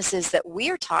of businesses that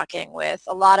we're talking with,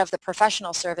 a lot of the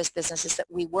professional service businesses that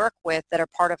we work with that are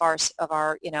part of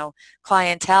our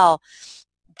clientele,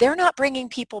 they're not bringing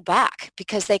people back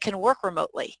because they can work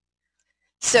remotely.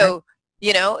 So. Right.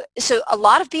 So a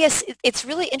lot of it's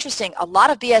really interesting. A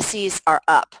lot of BSCs are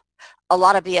up. A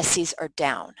lot of BSCs are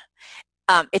down.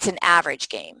 It's an average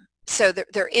game. So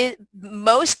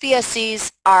most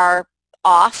BSCs are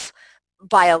off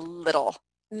by a little,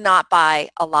 not by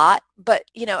a lot. But,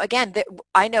 again,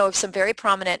 I know of some very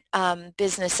prominent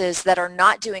businesses that are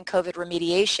not doing COVID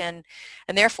remediation,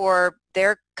 and therefore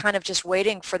they're kind of just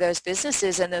waiting for those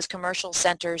businesses and those commercial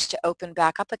centers to open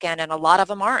back up again, and a lot of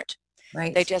them aren't.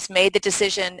 Right. They just made the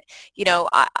decision,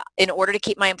 in order to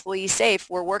keep my employees safe,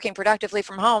 we're working productively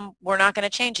from home. We're not going to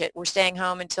change it. We're staying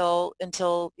home until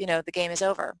the game is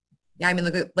over. Yeah, I mean,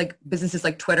 look at like businesses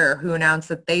like Twitter who announced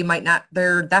that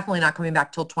they're definitely not coming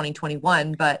back till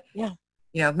 2021, but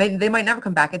Yeah. maybe they might never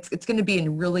come back. It's going to be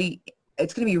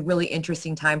it's going to be a really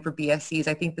interesting time for BSCs.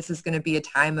 I think this is going to be a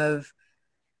time of,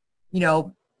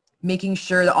 making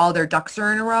sure that all their ducks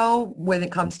are in a row when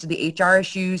it comes to the HR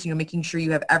issues, making sure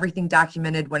you have everything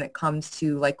documented when it comes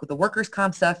to like with the workers'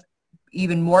 comp stuff,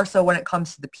 even more so when it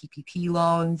comes to the PPP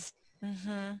loans.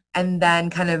 Mm-hmm. And then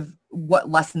kind of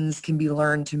what lessons can be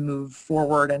learned to move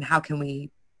forward and how can we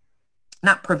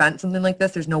not prevent something like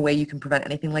this. There's no way you can prevent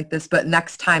anything like this, but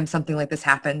next time something like this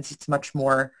happens, it's much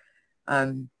more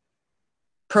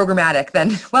programmatic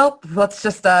than, well, let's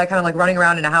just kind of like running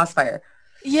around in a house fire.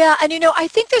 Yeah, and I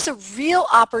think there's a real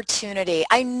opportunity.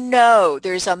 I know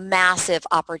there's a massive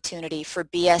opportunity for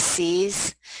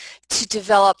BSCs to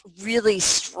develop really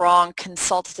strong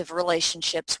consultative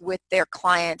relationships with their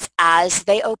clients as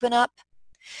they open up.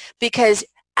 Because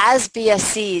as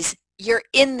BSCs, you're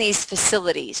in these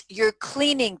facilities, you're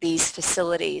cleaning these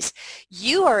facilities.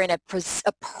 You are in a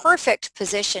perfect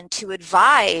position to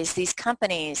advise these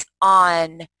companies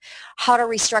on how to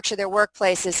restructure their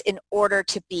workplaces in order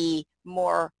to be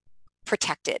more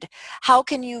protected. How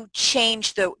can you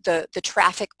change the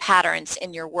traffic patterns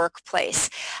in your workplace?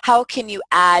 How can you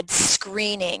add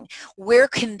screening? Where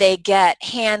can they get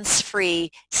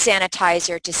hands-free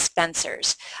sanitizer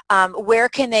dispensers? Where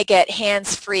can they get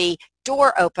hands-free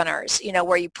door openers,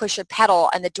 where you push a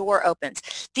pedal and the door opens?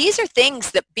 These are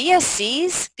things that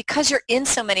BSCs, because you're in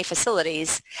so many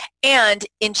facilities and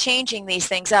in changing these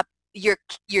things up, you're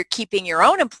keeping your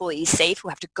own employees safe who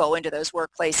have to go into those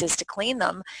workplaces to clean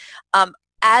them.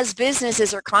 As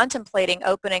businesses are contemplating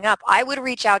opening up, I would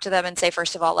reach out to them and say,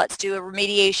 first of all, let's do a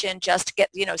remediation just to get,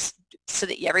 so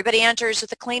that everybody enters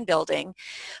with a clean building.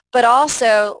 But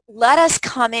also let us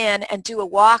come in and do a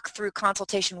walkthrough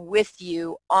consultation with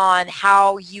you on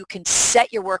how you can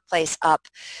set your workplace up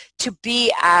to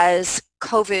be as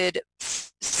COVID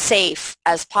safe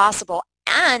as possible.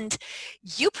 And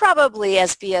you probably,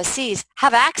 as BSCs,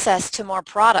 have access to more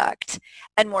product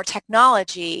and more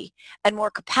technology and more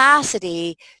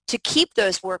capacity to keep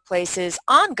those workplaces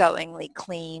ongoingly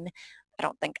clean. I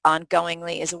don't think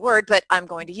ongoingly is a word, but I'm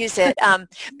going to use it.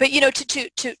 But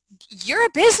you're a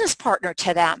business partner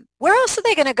to them. Where else are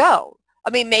they going to go? I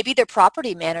mean, maybe they're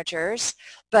property managers,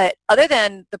 but other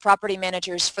than the property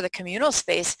managers for the communal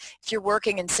space, if you're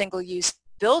working in single-use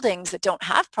buildings that don't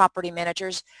have property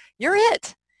managers, you're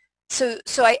it. So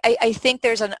I think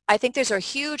there's a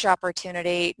huge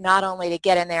opportunity not only to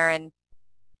get in there and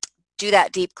do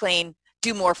that deep clean,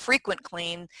 do more frequent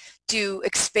clean, do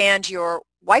expand your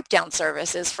wipe down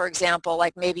services. For example,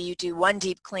 like maybe you do one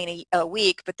deep clean a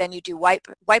week, but then you do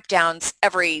wipe downs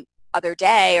every other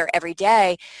day or every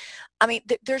day. I mean,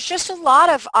 there's just a lot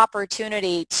of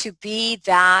opportunity to be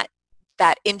that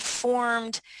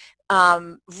informed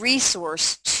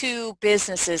resource to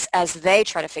businesses as they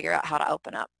try to figure out how to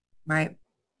open up. Right.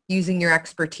 Using your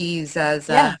expertise as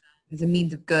a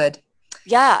means of good.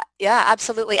 Yeah,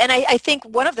 absolutely. And I think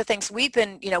one of the things we've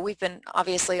been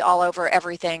obviously all over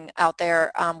everything out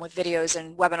there with videos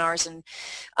and webinars,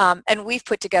 and we've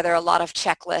put together a lot of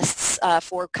checklists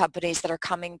for companies that are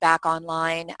coming back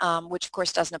online, which of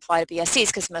course doesn't apply to BSCs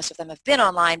because most of them have been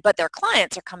online, but their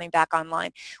clients are coming back online.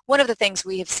 One of the things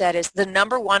we have said is the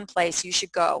number one place you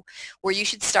should go, where you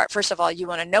should start, first of all, you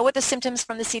want to know what the symptoms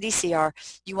from the CDC are.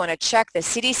 You want to check the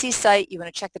CDC site. You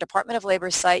want to check the Department of Labor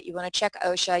site. You want to check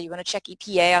OSHA. You want to check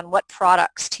EPA on what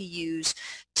products to use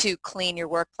to clean your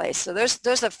workplace. So those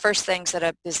are the first things that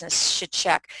a business should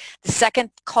check. The second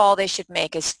call they should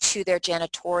make is to their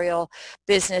janitorial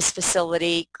business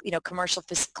facility, commercial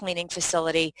cleaning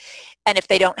facility. And if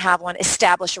they don't have one,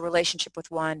 establish a relationship with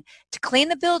one to clean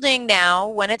the building now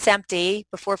when it's empty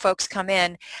before folks come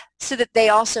in, so that they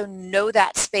also know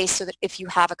that space, so that if you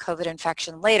have a COVID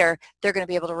infection later, they're going to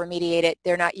be able to remediate it.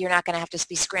 You're not going to have to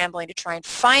be scrambling to try and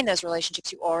find those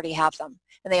relationships. You already have them,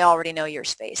 and they already know your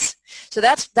space. So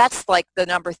that's like the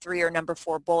number 3 or number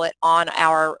 4 bullet on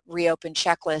our reopen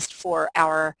checklist for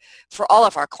all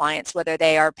of our clients, whether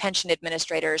they are pension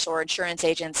administrators or insurance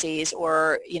agencies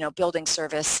or building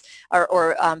service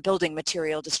or building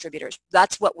material distributors.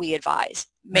 That's what we advise.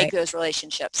 Make those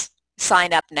relationships.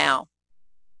 Sign up now.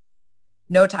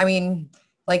 No time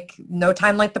like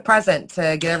the present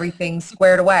to get everything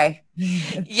squared away.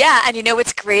 Yeah, and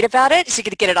what's great about it is you're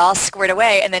going to get it all squared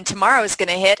away, and then tomorrow is going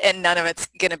to hit, and none of it's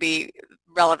going to be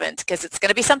relevant because it's going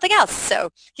to be something else. So,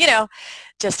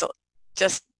 just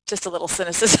just a little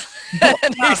cynicism.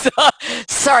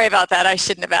 Sorry about that. I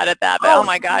shouldn't have added that, but oh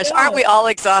my gosh, no. Aren't we all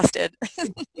exhausted?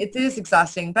 It is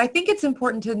exhausting, but I think it's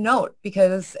important to note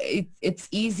because it's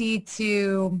easy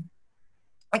to,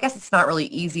 I guess it's not really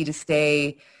easy to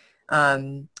stay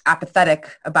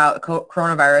apathetic about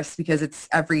coronavirus because it's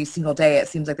every single day. It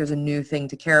seems like there's a new thing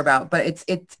to care about, but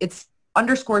it's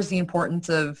underscores the importance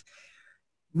of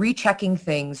rechecking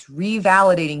things,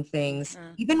 revalidating things,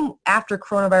 even after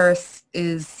coronavirus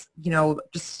is,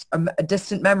 just a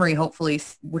distant memory, hopefully,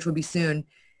 which would be soon.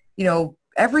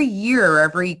 Every year,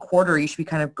 every quarter, you should be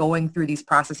kind of going through these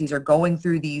processes or going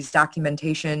through these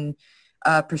documentation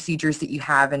procedures that you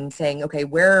have and saying, okay,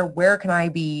 where can I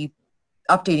be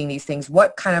updating these things?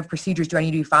 What kind of procedures do I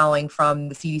need to be following from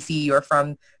the CDC or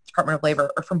from Department of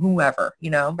Labor or from whoever,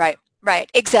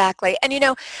 Right, exactly. And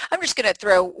I'm just going to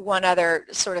throw one other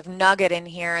sort of nugget in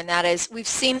here, and that is we've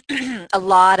seen a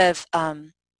lot of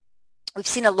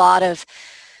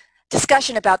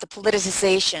discussion about the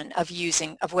politicization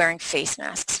of wearing face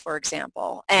masks, for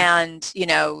example. And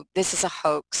this is a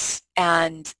hoax,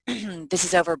 and this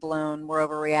is overblown. We're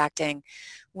overreacting.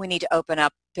 We need to open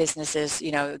up businesses.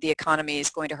 The economy is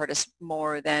going to hurt us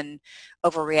more than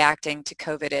overreacting to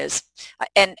COVID is.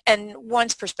 And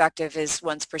one's perspective is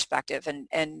one's perspective, and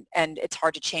it's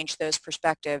hard to change those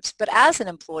perspectives. But as an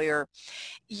employer,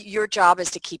 your job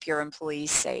is to keep your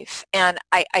employees safe. And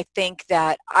I think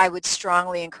that I would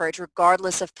strongly encourage,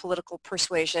 regardless of political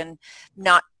persuasion,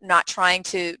 not trying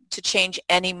to change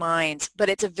any minds, but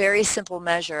it's a very simple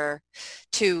measure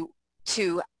to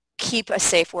keep a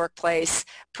safe workplace,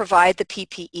 provide the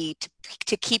PPE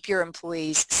to keep your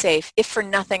employees safe. If for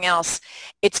nothing else,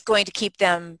 it's going to keep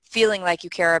them feeling like you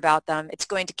care about them. It's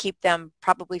going to keep them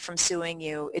probably from suing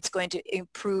you. It's going to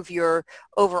improve your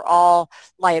overall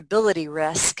liability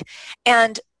risk.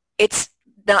 And it's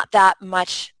not that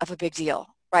much of a big deal,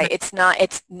 right? It's not,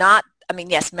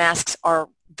 yes, masks are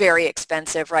very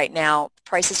expensive right now.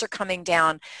 Prices are coming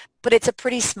down, but it's a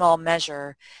pretty small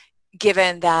measure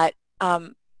given that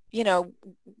we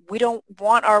don't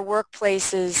want our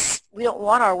workplaces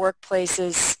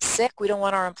sick. We don't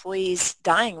want our employees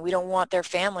dying. We don't want their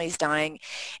families dying.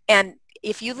 And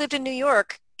if you lived in New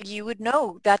York, you would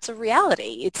know that's a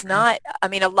reality. It's not, a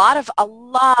lot of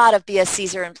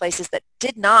BSCs are in places that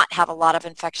did not have a lot of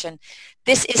infection.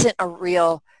 This isn't a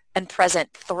real and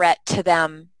present threat to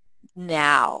them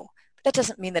now. But that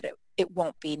doesn't mean that it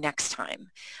won't be next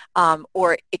time,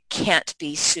 or it can't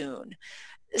be soon.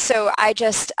 So I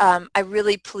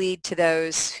really plead to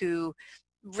those who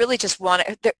really just want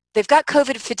to, they've got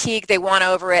COVID fatigue, they want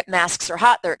over it, masks are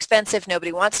hot, they're expensive,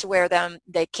 nobody wants to wear them,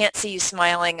 they can't see you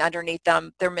smiling underneath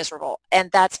them, they're miserable,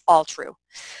 and that's all true.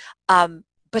 But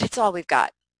it's all we've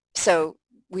got. So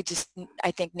we just,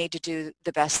 I think, need to do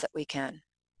the best that we can.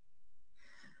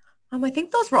 I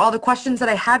think those were all the questions that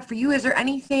I had for you. Is there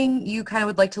anything you kind of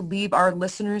would like to leave our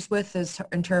listeners with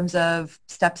in terms of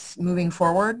steps moving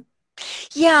forward?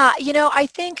 Yeah, I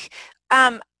think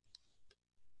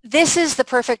this is the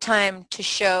perfect time to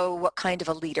show what kind of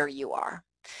a leader you are.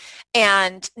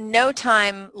 And no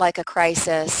time like a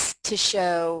crisis to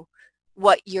show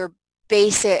what your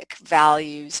basic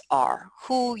values are,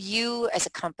 who you as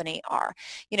a company are.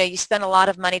 You spend a lot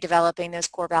of money developing those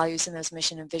core values and those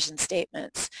mission and vision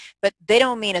statements, but they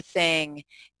don't mean a thing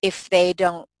if they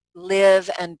don't live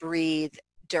and breathe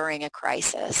during a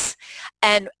crisis.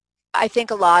 And I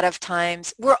think a lot of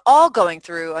times we're all going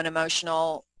through an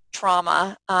emotional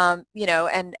trauma, and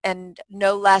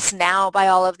no less now by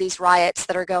all of these riots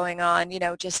that are going on,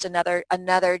 just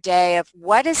another day of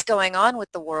what is going on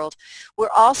with the world. We're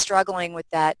all struggling with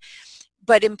that.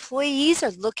 But employees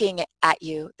are looking at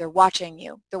you. They're watching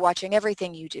you. They're watching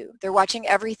everything you do. They're watching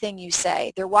everything you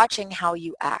say. They're watching how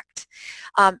you act.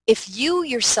 If you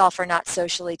yourself are not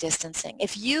socially distancing,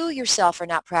 if you yourself are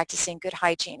not practicing good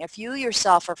hygiene, if you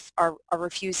yourself are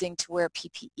refusing to wear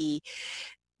PPE,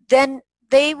 then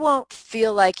they won't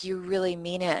feel like you really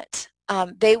mean it.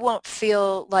 They won't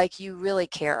feel like you really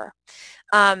care.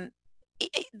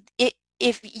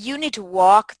 If you need to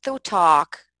walk the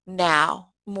talk now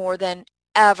more than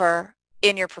ever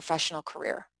in your professional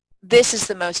career, this is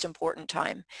the most important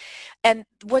time. And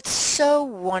what's so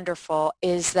wonderful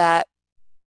is that,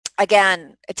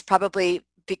 again, it's probably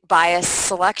bias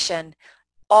selection.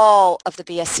 All of the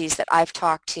BSCs that I've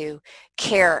talked to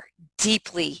care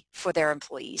deeply for their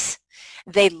employees.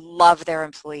 They love their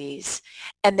employees,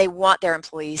 and they want their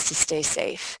employees to stay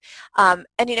safe. And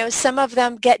some of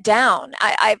them get down.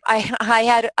 I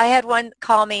had one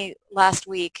call me last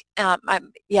week.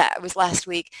 It was last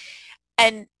week,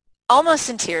 and almost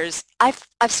in tears. I've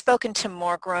spoken to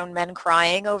more grown men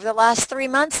crying over the last 3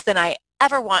 months than I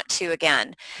ever want to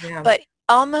again. Yeah. But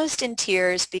almost in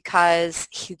tears because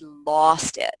he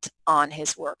lost it on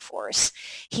his workforce.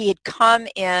 He had come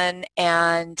in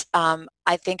and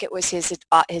I think it was his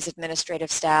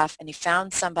administrative staff, and he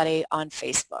found somebody on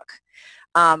Facebook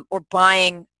or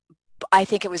buying, I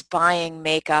think it was buying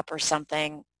makeup or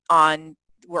something on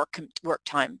work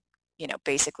time,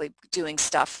 basically doing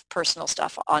stuff, personal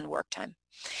stuff on work time.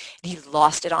 He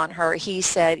lost it on her. He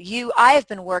said, I have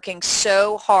been working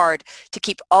so hard to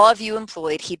keep all of you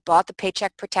employed. He'd bought the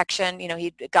Paycheck Protection,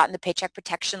 he'd gotten the Paycheck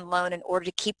Protection loan in order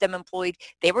to keep them employed.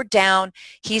 They were down.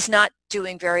 He's not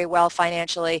doing very well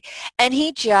financially. And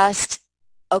he just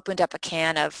opened up a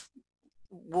can of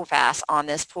whoop ass on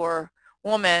this poor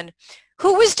woman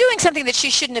who was doing something that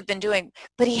she shouldn't have been doing,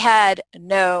 but he had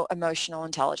no emotional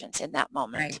intelligence in that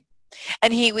moment. Right.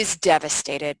 And he was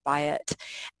devastated by it.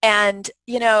 And,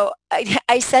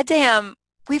 I said to him,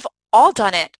 we've all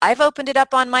done it. I've opened it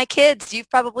up on my kids. You've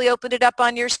probably opened it up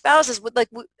on your spouses.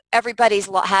 Everybody's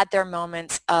had their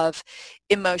moments of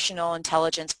emotional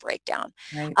intelligence breakdown.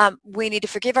 Right. We need to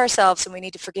forgive ourselves and we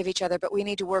need to forgive each other, but we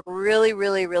need to work really,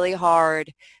 really, really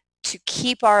hard to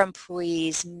keep our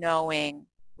employees knowing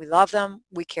we love them,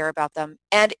 we care about them.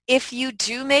 And if you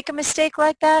do make a mistake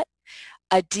like that,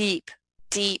 a deep,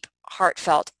 deep,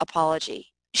 heartfelt apology.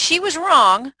 She was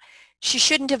wrong. She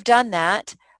shouldn't have done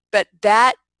that, but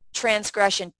that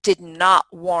transgression did not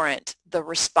warrant the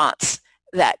response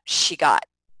that she got.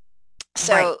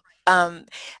 So, Right.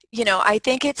 I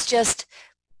think it's just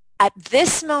at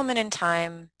this moment in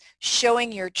time,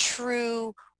 showing your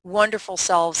true, wonderful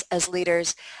selves as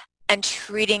leaders and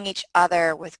treating each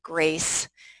other with grace,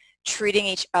 treating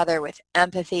each other with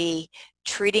empathy,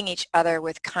 treating each other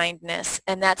with kindness.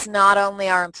 And that's not only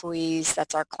our employees,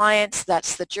 that's our clients,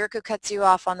 that's the jerk who cuts you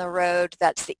off on the road,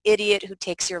 that's the idiot who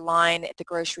takes your line at the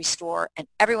grocery store, and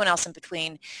everyone else in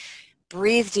between.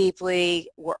 Breathe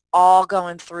deeply. We're all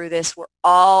going through this. We're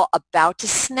all about to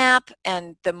snap,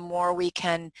 and the more we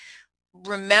can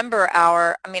remember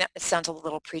it sounds a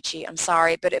little preachy, I'm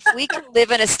sorry, but if we can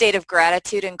live in a state of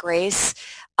gratitude and grace,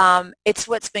 it's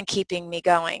what's been keeping me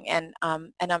going. And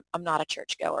I'm not a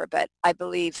churchgoer, but I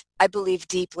believe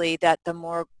deeply that the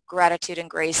more gratitude and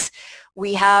grace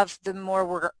we have, the more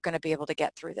we're going to be able to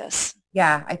get through this.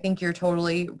 Yeah, I think you're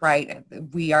totally right.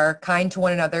 We are kind to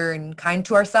one another and kind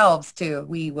to ourselves too.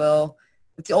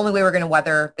 It's the only way we're going to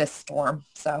weather this storm.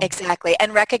 So exactly.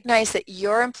 And recognize that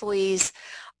your employees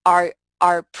are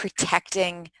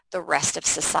protecting the rest of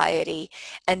society,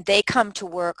 and they come to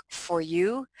work for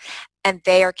you, and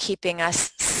they are keeping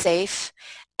us safe,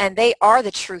 and they are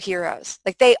the true heroes.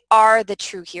 They are the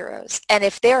true heroes. And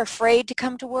if they're afraid to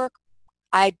come to work,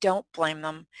 I don't blame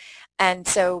them. And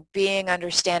so being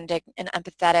understanding and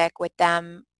empathetic with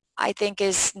them, I think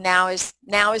now is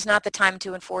not the time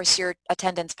to enforce your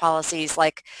attendance policies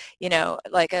like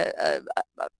a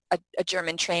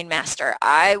German train master.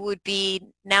 Now would be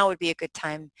a good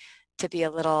time to be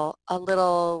a little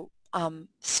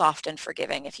soft and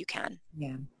forgiving if you can.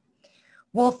 yeah.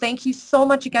 Well, thank you so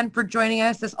much again for joining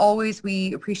us. As always,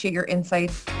 we appreciate your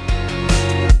insights.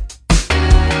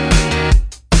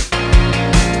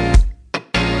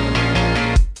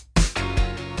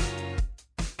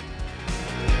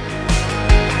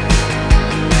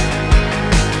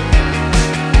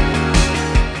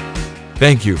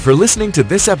 Thank you for listening to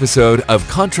this episode of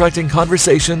Contracting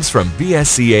Conversations from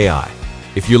BSCAI.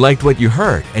 If you liked what you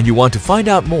heard and you want to find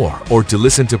out more or to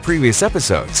listen to previous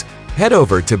episodes, head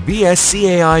over to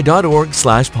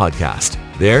bscai.org/podcast.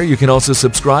 There you can also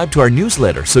subscribe to our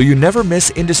newsletter so you never miss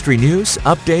industry news,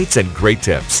 updates, and great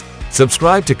tips.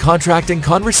 Subscribe to Contracting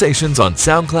Conversations on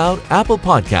SoundCloud, Apple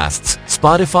Podcasts,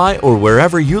 Spotify, or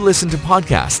wherever you listen to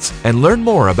podcasts, and learn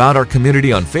more about our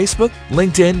community on Facebook,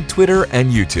 LinkedIn, Twitter,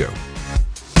 and YouTube.